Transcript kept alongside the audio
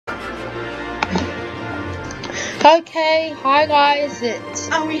Okay, hi guys, it's...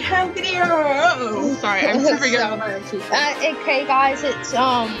 And we have video! Oh, sorry, I'm just forgetting my own teeth. okay guys, it's,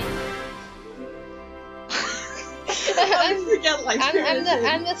 I forget like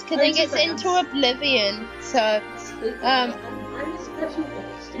I'm just kidding, it's Into Oblivion, so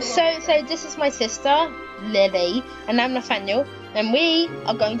this is my sister, Lily, and I'm Nathaniel, and we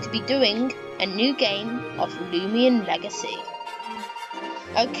are going to be doing a new game of Loomian Legacy.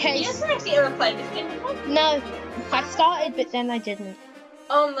 Okay. You guys actually ever played this game before? No, I started, but then I didn't.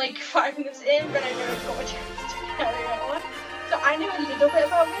 Like 5 minutes in, but I never got a chance to carry on. So I knew a little bit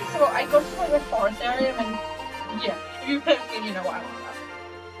about this, so I got to like the forest area, and yeah, if you play this game, you know what I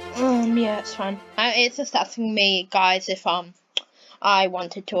want about. Yeah, it's fine. It's just asking me, guys, if I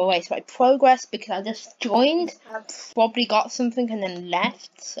wanted to erase my progress because I just joined, probably got something and then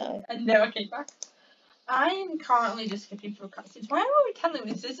left, so. And never came back. I'm currently just skipping through cutscenes. Why are we telling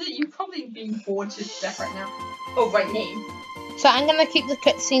this? Is it you probably being bored to death right now? Oh, right, name. So I'm gonna keep the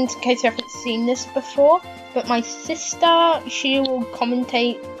cutscenes in case you haven't seen this before. But my sister, she will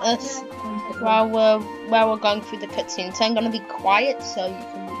commentate us while we're going through the cutscenes. So I'm gonna be quiet so you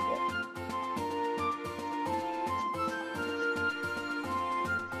can read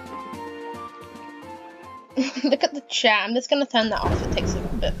it. Look at the chat. I'm just gonna turn that off. It takes a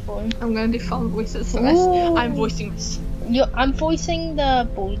bit for him. I'm gonna do fun voices for this. I'm voicing this. I'm voicing the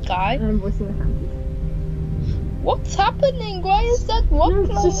bald guy. I'm voicing the family. What's happening? Why is that one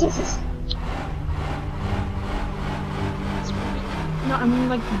close? No, I mean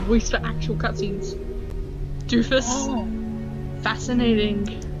like voice for actual cutscenes. Doofus. Oh.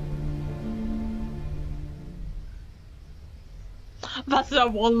 Fascinating. That's the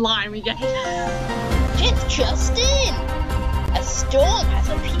one line we get. It's just in. A storm has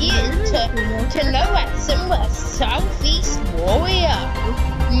appeared to nowhere somewhere southeast Warrior.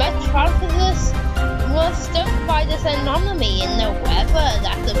 Metropolis was struck by this anomaly in the weather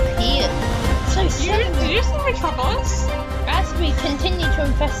that appeared. So Did you see Metropolis? As we continue to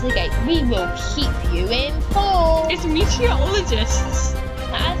investigate, we will keep you informed. It's meteorologists.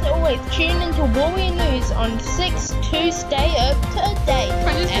 As always, tune into Warrior News on 6 to stay up to date.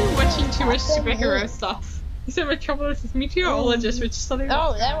 I've just been watching too much superhero stuff. You said Metropolis is meteorologist, which is something.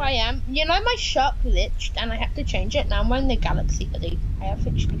 Oh, there I am. You know, my shirt glitched and I have to change it. Now I'm wearing the Galaxy hoodie. I have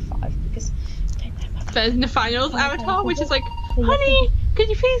actually 5 because I don't know. There's Nathaniel's avatar, which is like, honey, could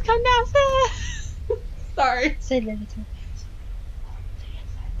you please come downstairs? Sorry. Say Lily to me.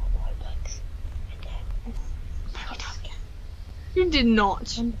 You did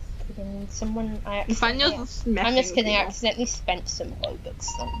not. I'm just kidding. Someone I Nathaniel's messing. I'm just kidding. I accidentally spent some Robux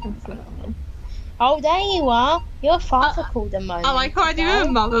on. Oh, there you are. Your father called a moment. I like how I do a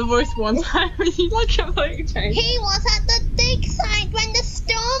mother voice one time and you like completely changed. He was at the dig site when the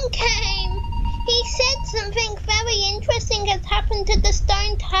storm came. He said something very interesting has happened to the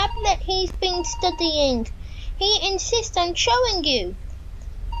stone tablet he's been studying. He insists on showing you.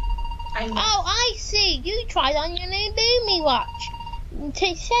 Oh, I see. You tried on your new Loomy watch.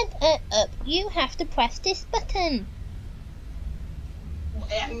 To set it up, you have to press this button.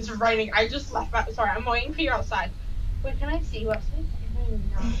 I'm just writing. I just left that. Sorry, I'm waiting for you outside. Wait, can I see you outside?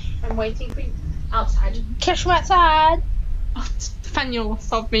 No. I'm waiting for you outside. Catch me outside. Oh, Nathaniel,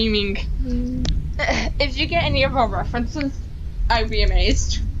 stop memeing. If you get any of our references, I'd be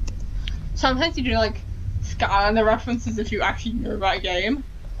amazed. Sometimes you do like Skylander references if you actually know about a game.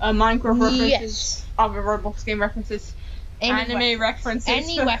 Minecraft references, yes. Other Roblox game references, anime references.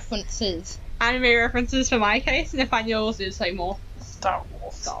 Any references. Anime references for my case, Nathaniel's is like more Star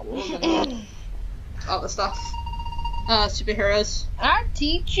Wars and other stuff. Superheroes. I'll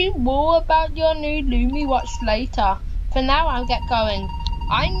teach you more about your new Loomy watch later. For now, I'll get going.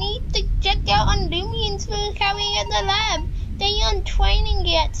 I need to check out on Loomian's for carrying at the lab. They aren't training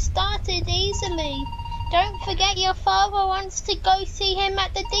yet. Started easily. Don't forget your father wants to go see him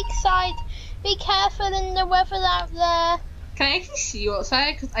at the dig site. Be careful in the weather out there. Can I actually see you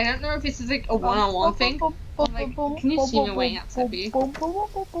outside? Because I don't know if this is like a one-on-one thing. Like, can you see me waiting outside for you?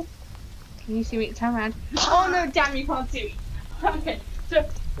 Can you see me? Turn around. Oh no, damn, you can't see me. Okay, so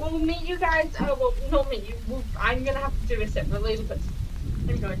we'll meet you guys. Well, not meet you. I'm gonna have to do this separately because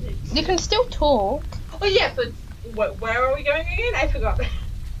I'm going to. You can still talk. Oh yeah, but where are we going again? I forgot.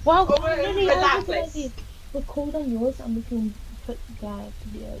 Well, really, that place. Record on yours and we can put the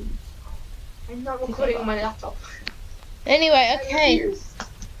videos. I'm not recording on my laptop. Anyway, okay.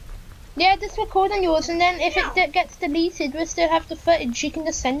 Yeah, just record on yours and then if it gets deleted, we'll still have the footage. You can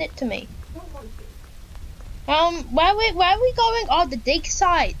just send it to me. Where are we going? Oh, the dig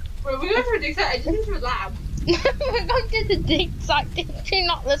site. Wait, we went for a dig site. I just went to a lab. We're going to the dig site. Did you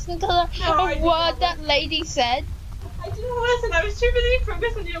not listen to the word that lady said? I didn't listen. I was too busy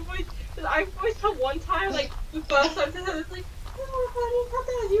focused on your voice. Because I voiced her one time, like the first time, and it's like, oh, honey, how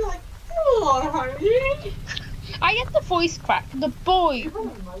that? You were like, oh, honey. I get the voice crack. The boy.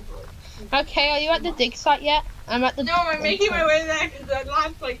 Okay, are you at the dig site yet? I'm at the. No, I'm making my way there because the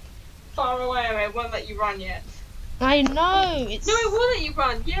lab's like far away and I won't let you run yet. I know. It's. No, I will let you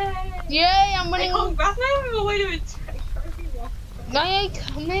run. Yay! Yay! I'm running. Oh, that's not even a way to attack. I ain't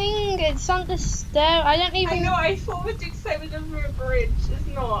coming. It's on the stair. I don't even. I know. I thought the dig site was over a bridge. It's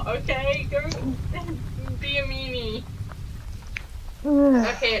not. Okay, go be a meanie.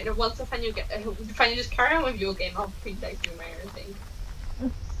 Okay, once Nathaniel just carry on with your game. I'll pre-text you my own thing.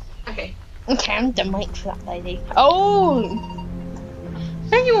 Okay. Okay, I'm done waiting for that lady. Oh!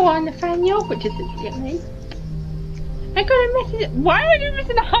 There you are, Nathaniel. Which is it, mate? I got a message. Why are you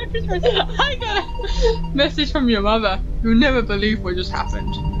missing a hyperspace? I got a message from your mother. You'll never believe what just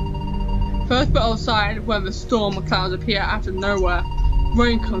happened. First, we're outside when the storm clouds appear out of nowhere.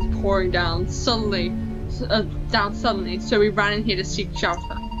 Rain comes pouring down suddenly, so we ran in here to seek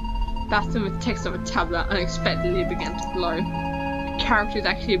shelter. Bastion with text on a tablet unexpectedly began to glow. The characters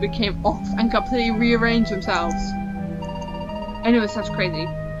actually became off and completely rearranged themselves. Anyway, sounds crazy.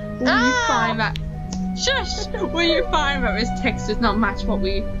 Will you find that? Shush! Will you find that this text does not match what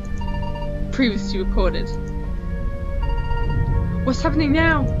we previously recorded? What's happening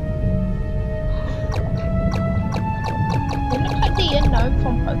now? It looks like the unknown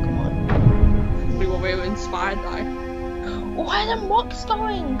from Pokemon. We were inspired by. Where are the mocks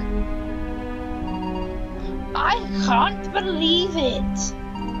going? I can't believe it.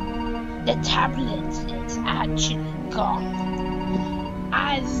 The tablet is actually gone.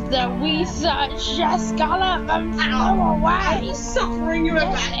 As the research just gallop and flew away. I'm suffering you.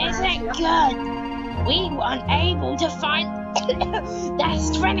 This isn't good. We weren't able to find the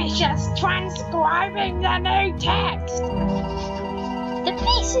finishers transcribing the new text. The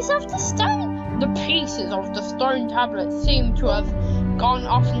pieces of the stone. The pieces of the stone tablet seem to have gone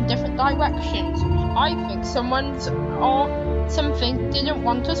off in different directions. I think someone's or something didn't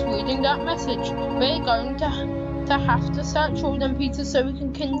want us reading that message. We're going to have to search all them pieces so we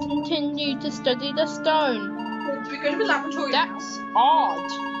can continue to study the stone. Do we go to the laboratory? That's odd.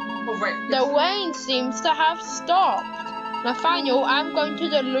 Oh, right. The rain seems to have stopped. Nathaniel, I'm going to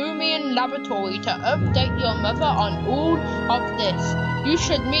the Loomian laboratory to update your mother on all of this. You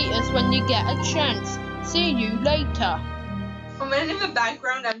should meet us when you get a chance. See you later. And then in the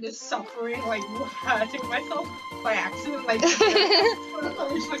background, I'm just suffering, like hurting myself by accident, like I'm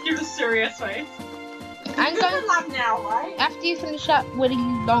just looking at a serious face. I'm going to the lab now, right? After you finish that really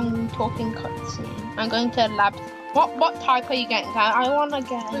long talking cutscene, I'm going to the lab. What type are you getting? I want to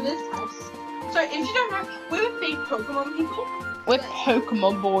get. For this house. So if you don't know, we're big Pokemon people. We're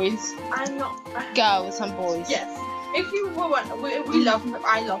Pokemon boys. I'm not. Girls and boys. Yes. If you were, we love.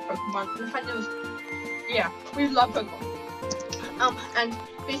 I love Pokemon. Yeah, we love Pokemon. And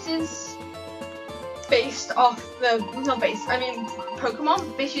this is based off the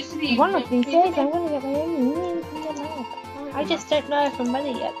Pokemon. This used to be. One of these days, I'm gonna get my own Loomian from the lab. I just don't know if I'm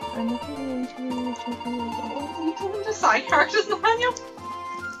ready yet. I'm looking into. You talking to side characters, Nathaniel?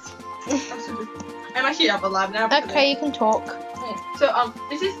 I'm actually at the lab now. Okay, you can talk. Okay. So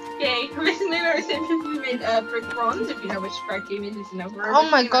this is Gay. Recently, very simply, we made Brick Bronze. If you know which Brick game it is, you know. Oh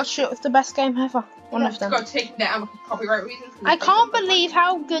my gosh, it was the best game ever. One of them. Got taken down for copyright reasons. I can't believe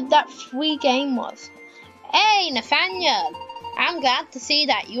how good that free game was. Hey, Nathaniel. I'm glad to see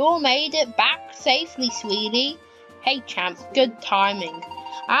that you all made it back safely, sweetie. Hey, champ, good timing.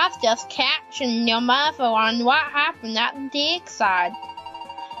 I've just captioned your mother on what happened at the dig site.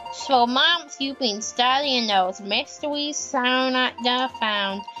 For months, you've been studying those mysteries thrown at the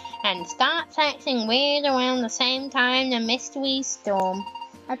found, and start texting weird around the same time the mystery storm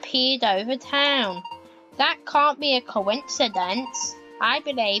appeared over town. That can't be a coincidence. I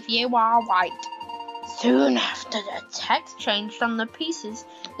believe you are right. Soon after the text changed on the pieces,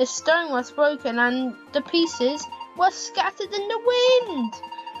 the stone was broken and the pieces were scattered in the wind.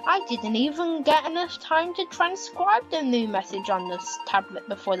 I didn't even get enough time to transcribe the new message on this tablet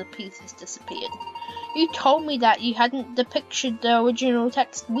before the pieces disappeared. You told me that you hadn't depicted the original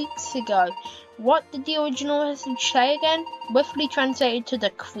text weeks ago. What did the original message say again? Roughly translated to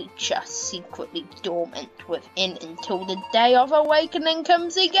the creature secretly dormant within until the day of awakening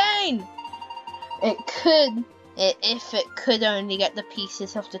comes again. If it could only get the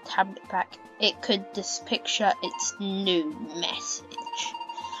pieces of the tablet back, it could picture its new message.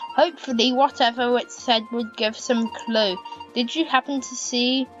 Hopefully, whatever it said would give some clue. Did you happen to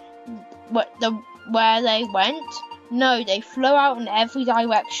see what where they went? No, they flew out in every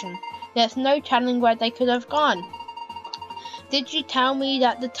direction. There's no telling where they could have gone. Did you tell me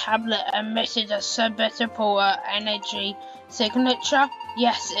that the tablet emitted a subatomic energy signature?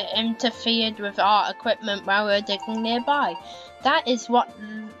 Yes, it interfered with our equipment while we were digging nearby. That is what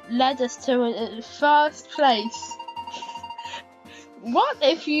led us to the first place. What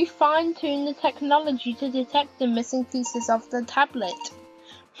if you fine-tune the technology to detect the missing pieces of the tablet?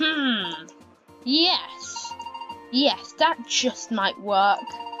 Yes, that just might work.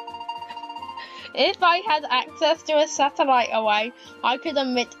 If I had access to a satellite array, I could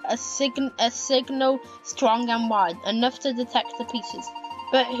emit a signal strong and wide, enough to detect the pieces.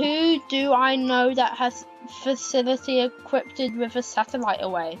 But who do I know that has facility equipped with a satellite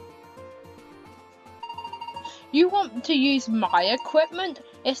array? You want to use my equipment?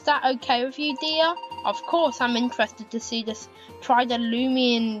 Is that okay with you, dear? Of course, I'm interested to see this. Try the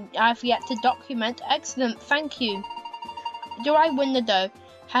Loomian I've yet to document. Excellent, thank you. Do I win the dough?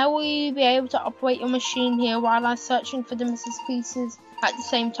 How will you be able to operate your machine here while I'm searching for the missing pieces at the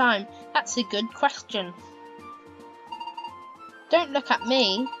same time? That's a good question. Don't look at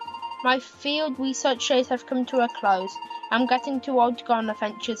me. My field research days have come to a close. I'm getting too old to go on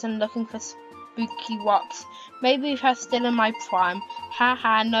adventures and looking for spooky rocks. Maybe if I was still in my prime.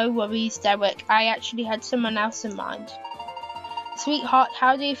 Haha, no worries, Derek. I actually had someone else in mind. Sweetheart,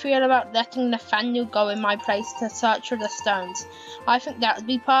 how do you feel about letting Nathaniel go in my place to search for the stones? I think that would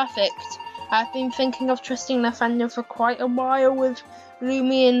be perfect. I've been thinking of trusting Nathaniel for quite a while with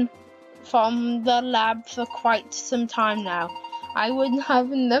Loomian from the lab for quite some time now. I would have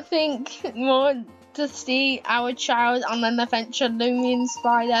nothing more to see our child on an adventure, Loomians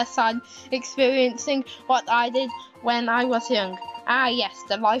by their side, experiencing what I did when I was young. Ah yes,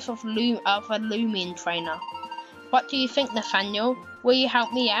 the life of a Loomian trainer. What do you think, Nathaniel? Will you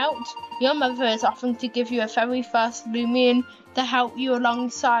help me out? Your mother is offering to give you a very first Loomian to help you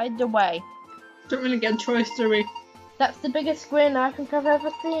alongside the way. Don't really get a choice, do we? That's the biggest grin I think I've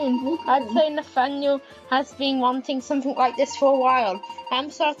ever seen. I'd say Nathaniel has been wanting something like this for a while. I'm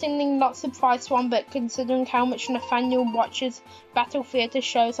certainly not surprised one bit, considering how much Nathaniel watches battle theatre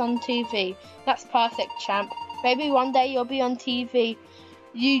shows on TV. That's perfect, champ. Maybe one day you'll be on TV.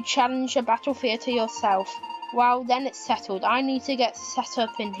 You challenge a battle theatre yourself. Well, then it's settled. I need to get set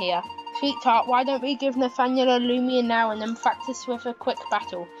up in here. Sweetheart, why don't we give Nathaniel a Loomian now and then practice with a quick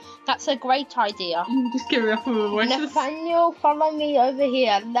battle? That's a great idea. Just give me up with my voices. Nathaniel, follow me over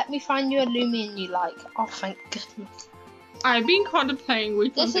here. Let me find you a Loomian you like. Oh, thank goodness. I've been contemplating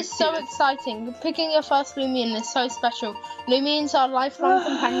which one. This is so exciting. Picking your first Loomian is so special. Loomians are lifelong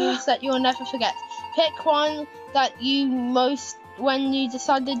companions that you'll never forget. Pick one that you most when you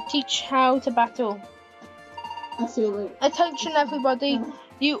decided to teach how to battle. I feel it. Attention, everybody.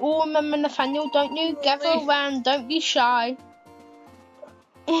 You all remember Nathaniel, don't you? Gather around. Don't be shy.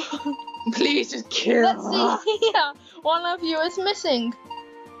 Please just kill. Let's see here. One of you is missing.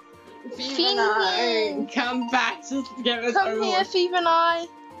 Fever, come back to get us over. Come here, Fever and I.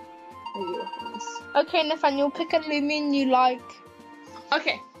 Okay, Nathaniel, pick a Loomian you like.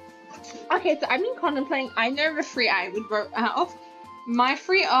 Okay, so I've been contemplating. I know the three I would vote out of. My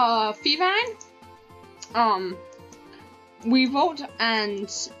three are Feverine, Weavolt, and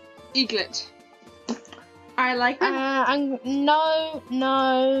Eaglet. I like them.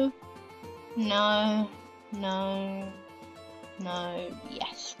 No,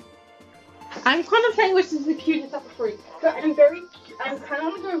 yes. I'm contemplating which is the cutest of the three. But I'm kind of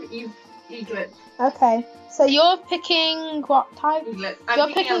want to go with Eaglet. Okay, so you're picking what type? Eaglet. You're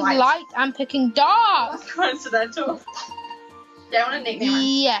picking light. I'm picking dark. That's coincidental. Do I want to nickname him?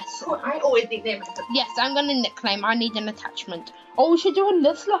 Yes. I always nickname him. Yes, I'm going to nickname. I need an attachment. Oh, we should do a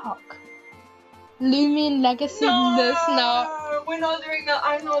Nuzlocke. Loomian Legacy Nuzlocke. We're not doing that.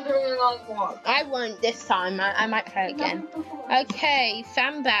 I'm not doing a Nuzlocke. I won't this time. I might play again. Okay,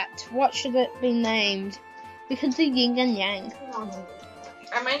 Fambat. What should it be named? Because the yin and yang.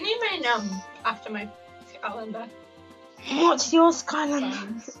 I might name mine after my calendar. What's your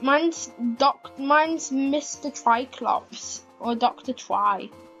Skylander? Mine's Mr. Triclops or Dr. Try.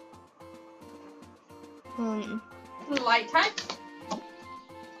 Light type.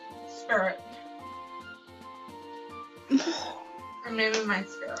 Spirit. I'm naming my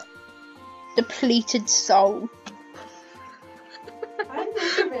Spirit. Depleted soul. I'm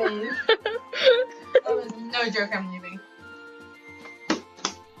leaving. No joke, I'm leaving.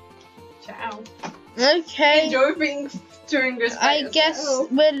 Ciao. Okay. Enjoy being during this. I guess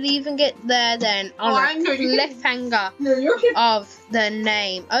we're leaving it there then on a cliffhanger of the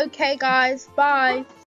name. Okay, guys. Bye.